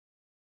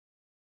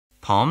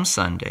Palm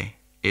Sunday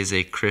is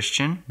a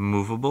Christian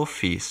movable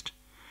feast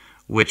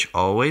which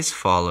always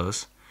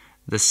follows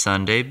the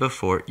Sunday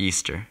before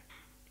Easter.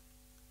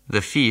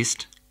 The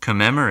feast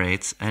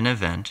commemorates an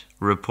event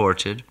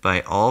reported by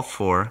all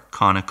four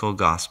canonical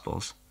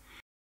Gospels.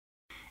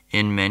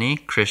 In many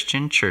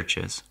Christian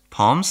churches,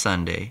 Palm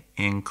Sunday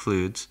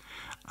includes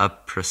a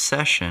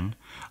procession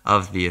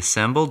of the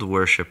assembled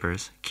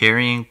worshippers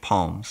carrying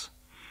palms,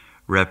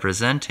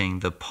 representing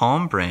the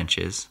palm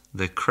branches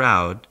the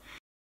crowd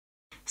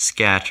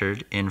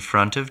scattered in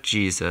front of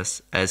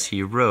Jesus as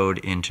he rode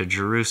into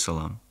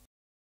Jerusalem.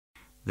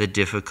 The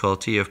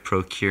difficulty of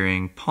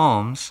procuring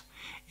palms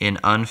in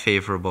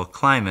unfavorable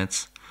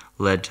climates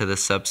led to the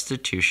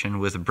substitution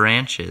with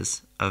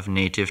branches of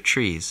native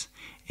trees,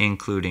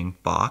 including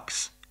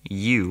box,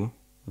 yew,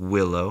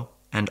 willow,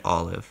 and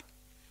olive.